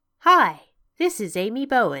Hi, this is Amy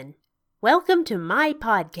Bowen. Welcome to my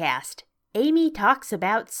podcast, Amy Talks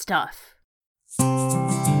About Stuff.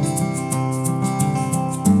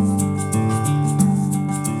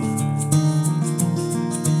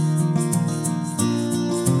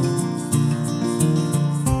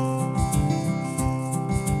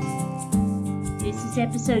 This is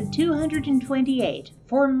episode 228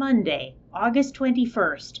 for Monday, August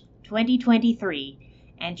 21st, 2023,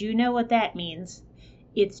 and you know what that means.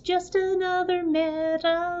 It's just another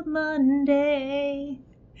Meta Monday.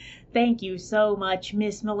 Thank you so much,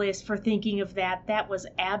 Miss Melissa, for thinking of that. That was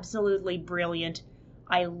absolutely brilliant.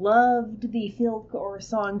 I loved the filk or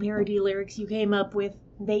song parody lyrics you came up with.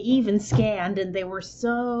 They even scanned, and they were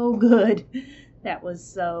so good. That was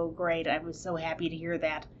so great. I was so happy to hear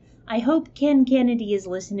that. I hope Ken Kennedy is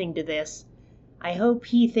listening to this. I hope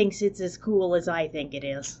he thinks it's as cool as I think it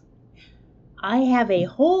is. I have a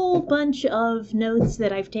whole bunch of notes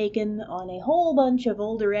that I've taken on a whole bunch of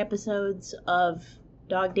older episodes of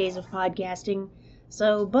Dog Days of Podcasting,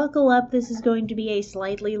 so buckle up, this is going to be a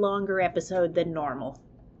slightly longer episode than normal.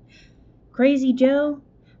 Crazy Joe,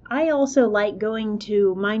 I also like going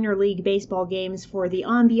to minor league baseball games for the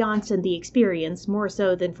ambiance and the experience, more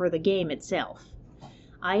so than for the game itself.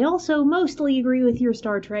 I also mostly agree with your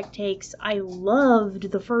Star Trek takes. I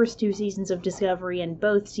loved the first two seasons of Discovery and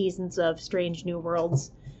both seasons of Strange New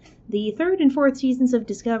Worlds. The third and fourth seasons of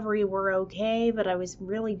Discovery were okay, but I was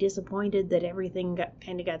really disappointed that everything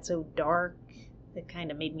got so dark. That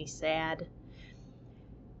kind of made me sad.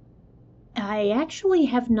 I actually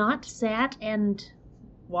have not sat and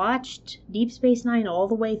watched Deep Space Nine all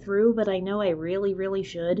the way through, but I know I really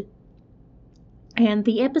should. And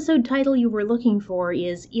the episode title you were looking for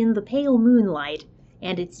is In the Pale Moonlight,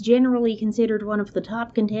 and it's generally considered one of the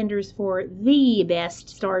top contenders for the best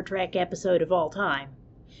Star Trek episode of all time.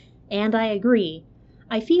 And I agree.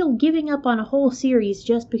 I feel giving up on a whole series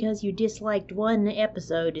just because you disliked one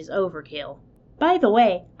episode is overkill. By the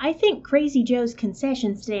way, I think Crazy Joe's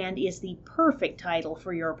Concession Stand is the perfect title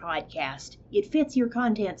for your podcast. It fits your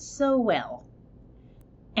content so well.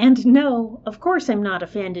 And no, of course I'm not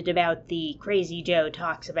offended about the Crazy Joe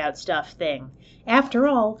Talks About Stuff thing. After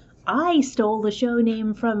all, I stole the show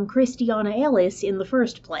name from Christiana Ellis in the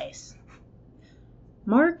first place.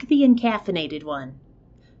 Mark the Encaffeinated One.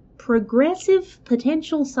 Progressive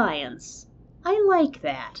Potential Science. I like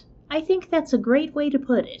that. I think that's a great way to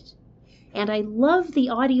put it. And I love the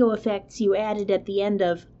audio effects you added at the end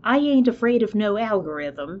of I Ain't Afraid of No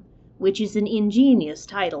Algorithm, which is an ingenious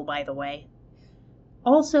title, by the way.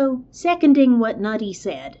 Also, seconding what Nutty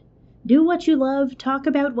said. Do what you love, talk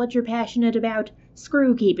about what you're passionate about,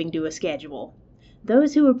 screw keeping to a schedule.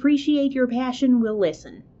 Those who appreciate your passion will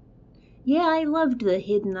listen. Yeah, I loved the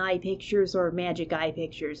hidden eye pictures or magic eye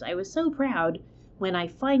pictures. I was so proud when I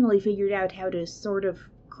finally figured out how to sort of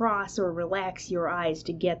cross or relax your eyes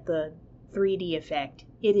to get the 3D effect.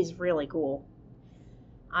 It is really cool.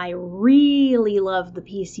 I really love the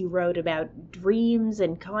piece you wrote about dreams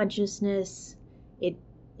and consciousness.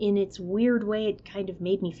 In its weird way, it kind of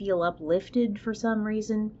made me feel uplifted for some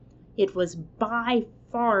reason. It was by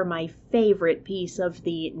far my favorite piece of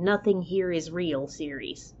the Nothing Here Is Real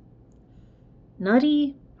series.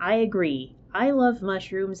 Nutty, I agree. I love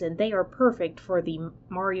mushrooms and they are perfect for the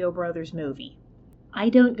Mario Brothers movie. I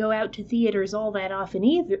don't go out to theaters all that often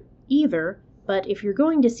either, but if you're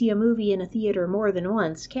going to see a movie in a theater more than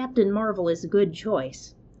once, Captain Marvel is a good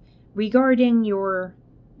choice. Regarding your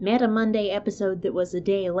Meta Monday episode that was a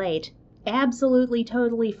day late, absolutely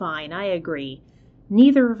totally fine, I agree.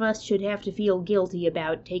 Neither of us should have to feel guilty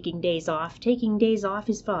about taking days off. Taking days off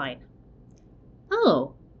is fine.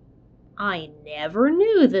 Oh, I never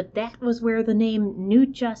knew that was where the name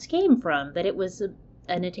Nuchas came from, that it was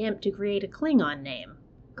an attempt to create a Klingon name.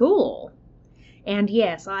 Cool. And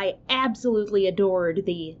yes, I absolutely adored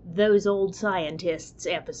the Those Old Scientists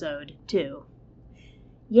episode, too.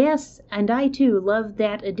 Yes, and I too loved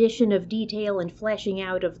that addition of detail and fleshing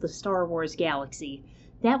out of the Star Wars galaxy.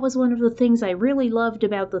 That was one of the things I really loved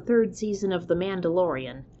about the third season of The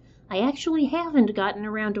Mandalorian. I actually haven't gotten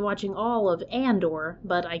around to watching all of Andor,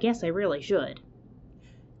 but I guess I really should.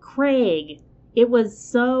 Craig, it was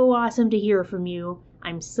so awesome to hear from you.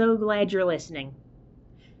 I'm so glad you're listening.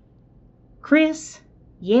 Chris,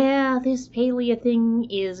 yeah, this Palea thing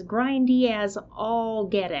is grindy as all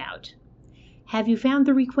get out. Have you found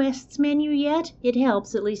the requests menu yet? It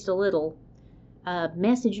helps, at least a little.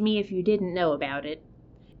 Message me if you didn't know about it.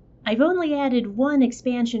 I've only added one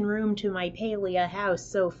expansion room to my Palea house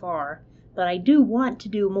so far, but I do want to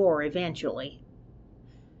do more eventually.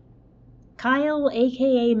 Kyle,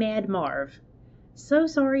 aka Mad Marv. So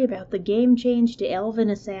sorry about the game change to Elven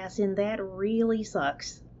Assassin. That really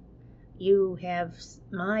sucks. You have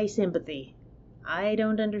my sympathy. I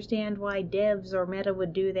don't understand why devs or meta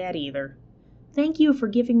would do that either. Thank you for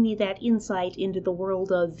giving me that insight into the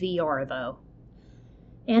world of VR, though.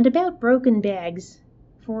 And about broken bags,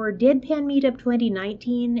 for Deadpan Meetup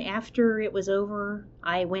 2019, after it was over,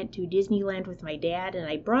 I went to Disneyland with my dad, and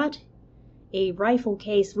I brought a rifle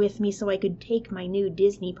case with me so I could take my new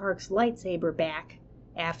Disney Parks lightsaber back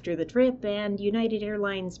after the trip, and United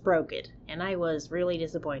Airlines broke it, and I was really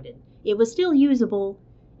disappointed. It was still usable,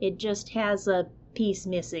 it just has a piece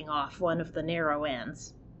missing off one of the narrow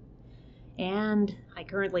ends. And I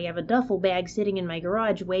currently have a duffel bag sitting in my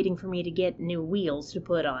garage waiting for me to get new wheels to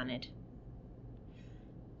put on it.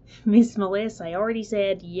 Miss Melissa, I already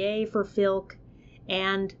said yay for Filk,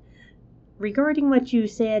 and regarding what you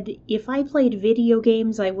said, if I played video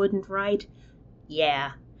games I wouldn't write,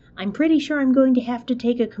 yeah, I'm pretty sure I'm going to have to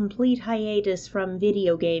take a complete hiatus from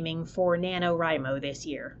video gaming for NaNoWriMo this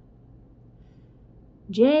year.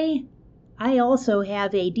 Jay, I also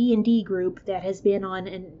have a D&D group that has been on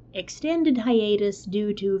an extended hiatus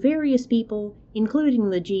due to various people, including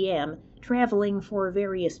the GM, traveling for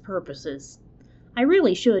various purposes. I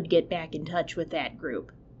really should get back in touch with that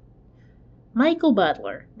group. Michael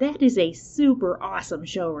Butler, that is a super awesome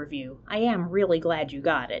show review. I am really glad you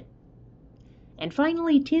got it. And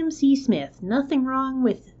finally, Tim C. Smith, nothing wrong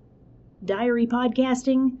with diary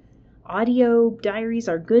podcasting. Audio diaries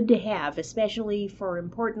are good to have, especially for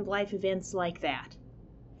important life events like that.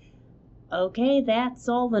 Okay, that's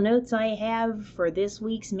all the notes I have for this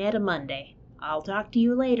week's Meta Monday. I'll talk to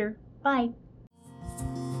you later. Bye.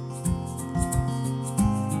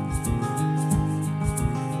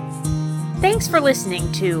 Thanks for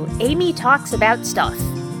listening to Amy Talks About Stuff.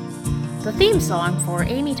 The theme song for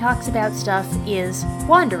Amy Talks About Stuff is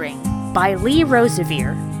Wandering by Lee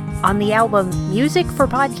Rosevere on the album Music for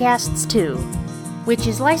Podcasts 2, which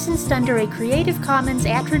is licensed under a Creative Commons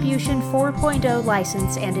Attribution 4.0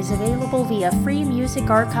 license and is available via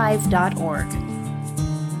freemusicarchive.org.